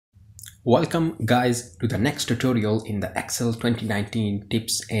Welcome guys to the next tutorial in the Excel 2019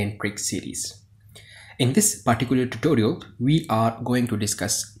 tips and tricks series. In this particular tutorial, we are going to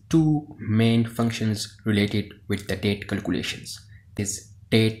discuss two main functions related with the date calculations. This is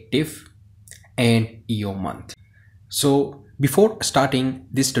Datedif and EOMONTH. So before starting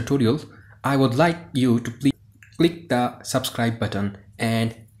this tutorial, I would like you to please click the subscribe button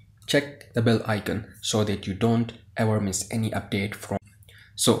and check the bell icon so that you don't ever miss any update from.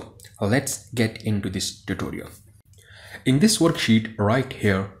 So let's get into this tutorial. In this worksheet right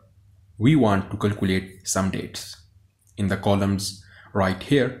here, we want to calculate some dates. In the columns right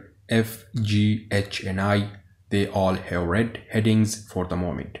here, F, G, H and I, they all have red headings for the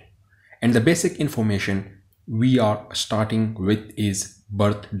moment. And the basic information we are starting with is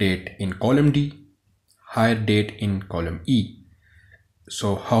birth date in column D, hire date in column E.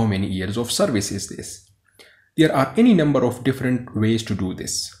 So how many years of service is this? There are any number of different ways to do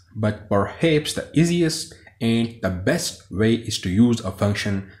this, but perhaps the easiest and the best way is to use a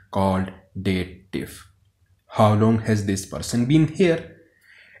function called Datedif. How long has this person been here?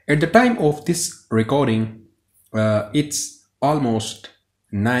 At the time of this recording, it's almost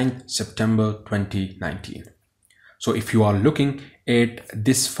 9th September 2019. So if you are looking at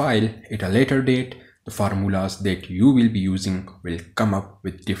this file at a later date, the formulas that you will be using will come up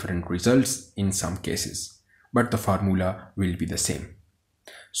with different results in some cases, but the formula will be the same.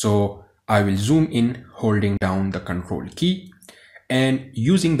 So I will zoom in holding down the control key and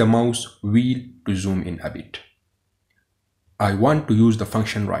using the mouse wheel to zoom in a bit. I want to use the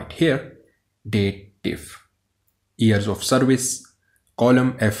function right here, Datedif. Years of service,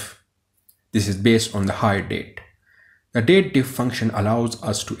 column F. This is based on the hire date. The Datedif function allows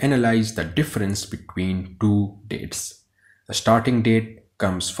us to analyze the difference between two dates. The starting date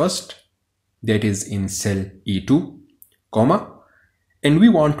comes first, that is in cell E2, comma, and we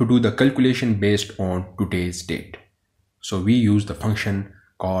want to do the calculation based on today's date. So we use the function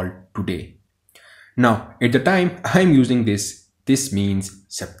called today. Now, at the time I'm using this means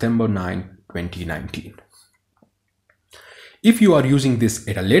September 9, 2019. If you are using this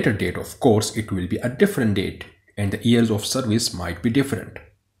at a later date, of course, it will be a different date and the years of service might be different,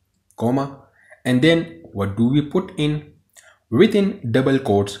 comma, and then what do we put in? Within double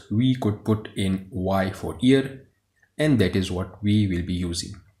quotes, we could put in Y for year, and that is what we will be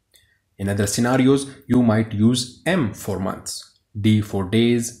using. In other scenarios, you might use M for months, D for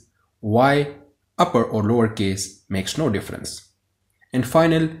days, Y, upper or lower case makes no difference. And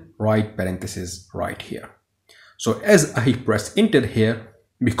final, right parenthesis right here. So as I press enter here,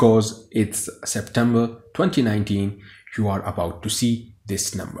 because it's September 2019, you are about to see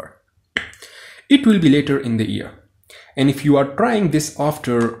this number. It will be later in the year. And if you are trying this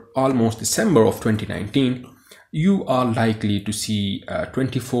after almost December of 2019, you are likely to see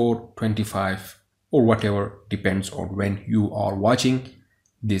 24, 25 or whatever, depends on when you are watching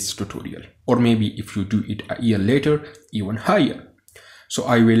this tutorial. Or maybe if you do it a year later, even higher. So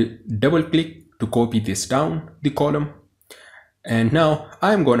I will double click to copy this down the column. And now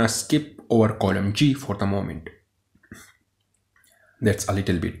I'm gonna skip over column G for the moment. That's a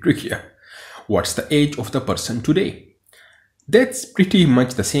little bit trickier. What's the age of the person today? That's pretty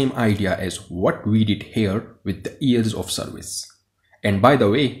much the same idea as what we did here with the years of service. And by the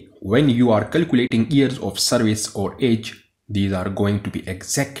way, when you are calculating years of service or age, these are going to be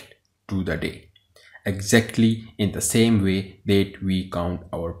exact to the day, exactly in the same way that we count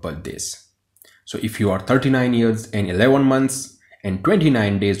our birthdays. So if you are 39 years and 11 months and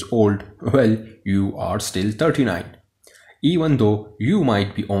 29 days old, well, you are still 39, even though you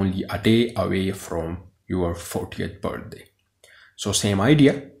might be only a day away from your 40th birthday. So same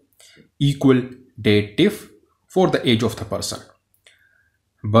idea, equal Datedif for the age of the person,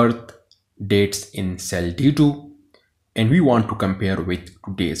 birth dates in cell D2, and we want to compare with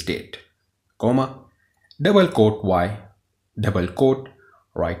today's date, comma, double quote Y, double quote,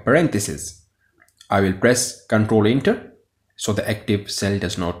 right parenthesis. I will press Ctrl Enter so the active cell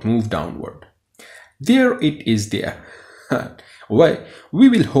does not move downward. There it is there. Well, we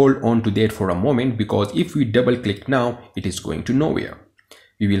will hold on to that for a moment because if we double click now, it is going to nowhere.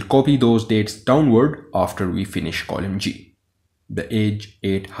 We will copy those dates downward after we finish column G. The age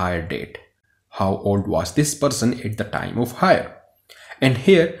at hire date. How old was this person at the time of hire? And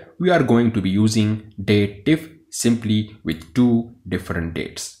here we are going to be using Datedif simply with two different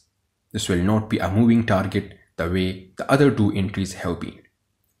dates. This will not be a moving target the way the other two entries have been.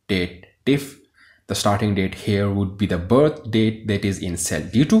 Datedif, the starting date here would be the birth date that is in cell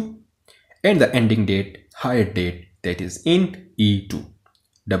D2 and the ending date, hire date, that is in E2.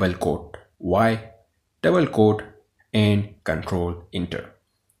 Double quote Y, double quote and Control Enter.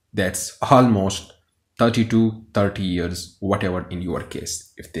 That's almost 30 to 30 years, whatever in your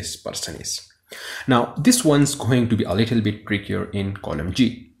case, if this person is. Now, this one's going to be a little bit trickier in column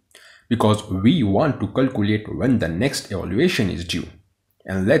G, because we want to calculate when the next evaluation is due.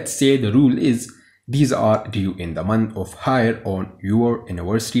 And let's say the rule is these are due in the month of hire on your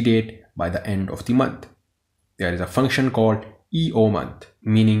anniversary date by the end of the month. There is a function called EOMONTH,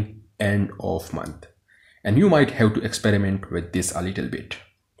 meaning end of month. And you might have to experiment with this a little bit.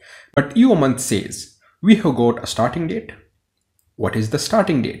 But EOMONTH says we have got a starting date. What is the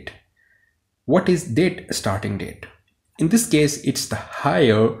starting date? What is date starting date? In this case, it's the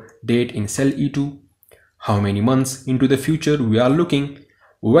hire date in cell E2. How many months into the future we are looking?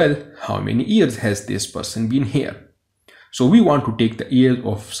 Well, how many years has this person been here? So we want to take the years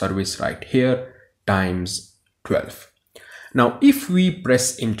of service right here times 12. Now, if we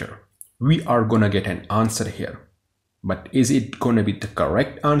press enter, we are gonna get an answer here. But is it gonna be the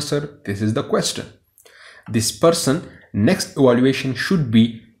correct answer? This is the question. This person next evaluation should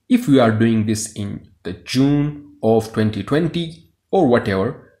be, if we are doing this in the June of 2020 or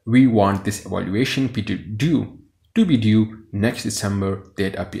whatever, we want this evaluation period to be due next December,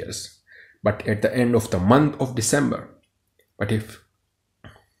 that appears, but at the end of the month of December. But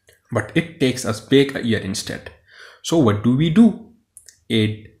it takes us back a year instead. So what do we do?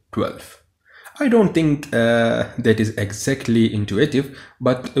 Add 12. I don't think that is exactly intuitive,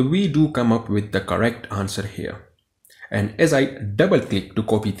 but we do come up with the correct answer here. And as I double click to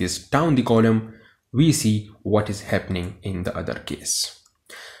copy this down the column, we see what is happening in the other case.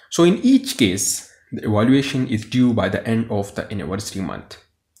 So in each case, the evaluation is due by the end of the anniversary month.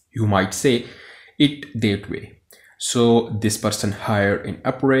 You might say it that way. So this person hired in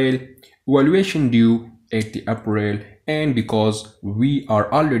April, evaluation due at the April, and because we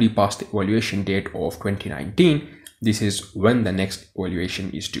are already past the evaluation date of 2019, this is when the next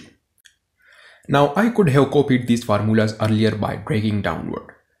evaluation is due. Now I could have copied these formulas earlier by dragging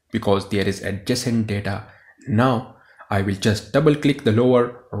downward, because there is adjacent data. Now I will just double click the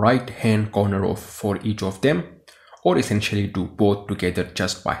lower right hand corner for each of them, or essentially do both together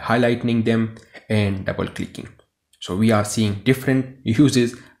just by highlighting them and double clicking. So we are seeing different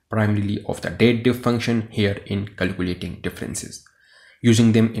uses primarily of the Datedif function here in calculating differences,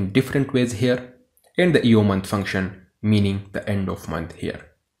 using them in different ways here, and the EOMONTH function, meaning the end of month here.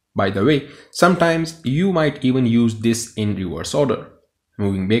 By the way, sometimes you might even use this in reverse order,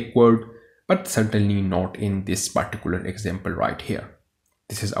 moving backward, but certainly not in this particular example right here.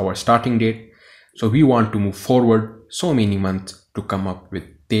 This is our starting date, so we want to move forward so many months to come up with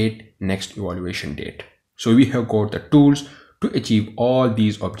that next evaluation date. So we have got the tools to achieve all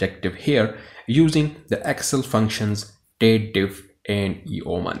these objectives here using the Excel functions Datedif and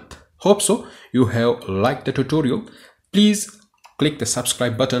EOMONTH. Hope so you have liked the tutorial. Please click the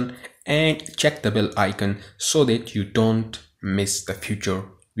subscribe button and check the bell icon so that you don't miss the future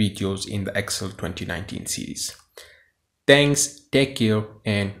videos in the Excel 2019 series. Thanks, take care,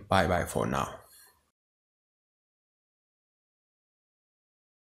 and bye bye for now.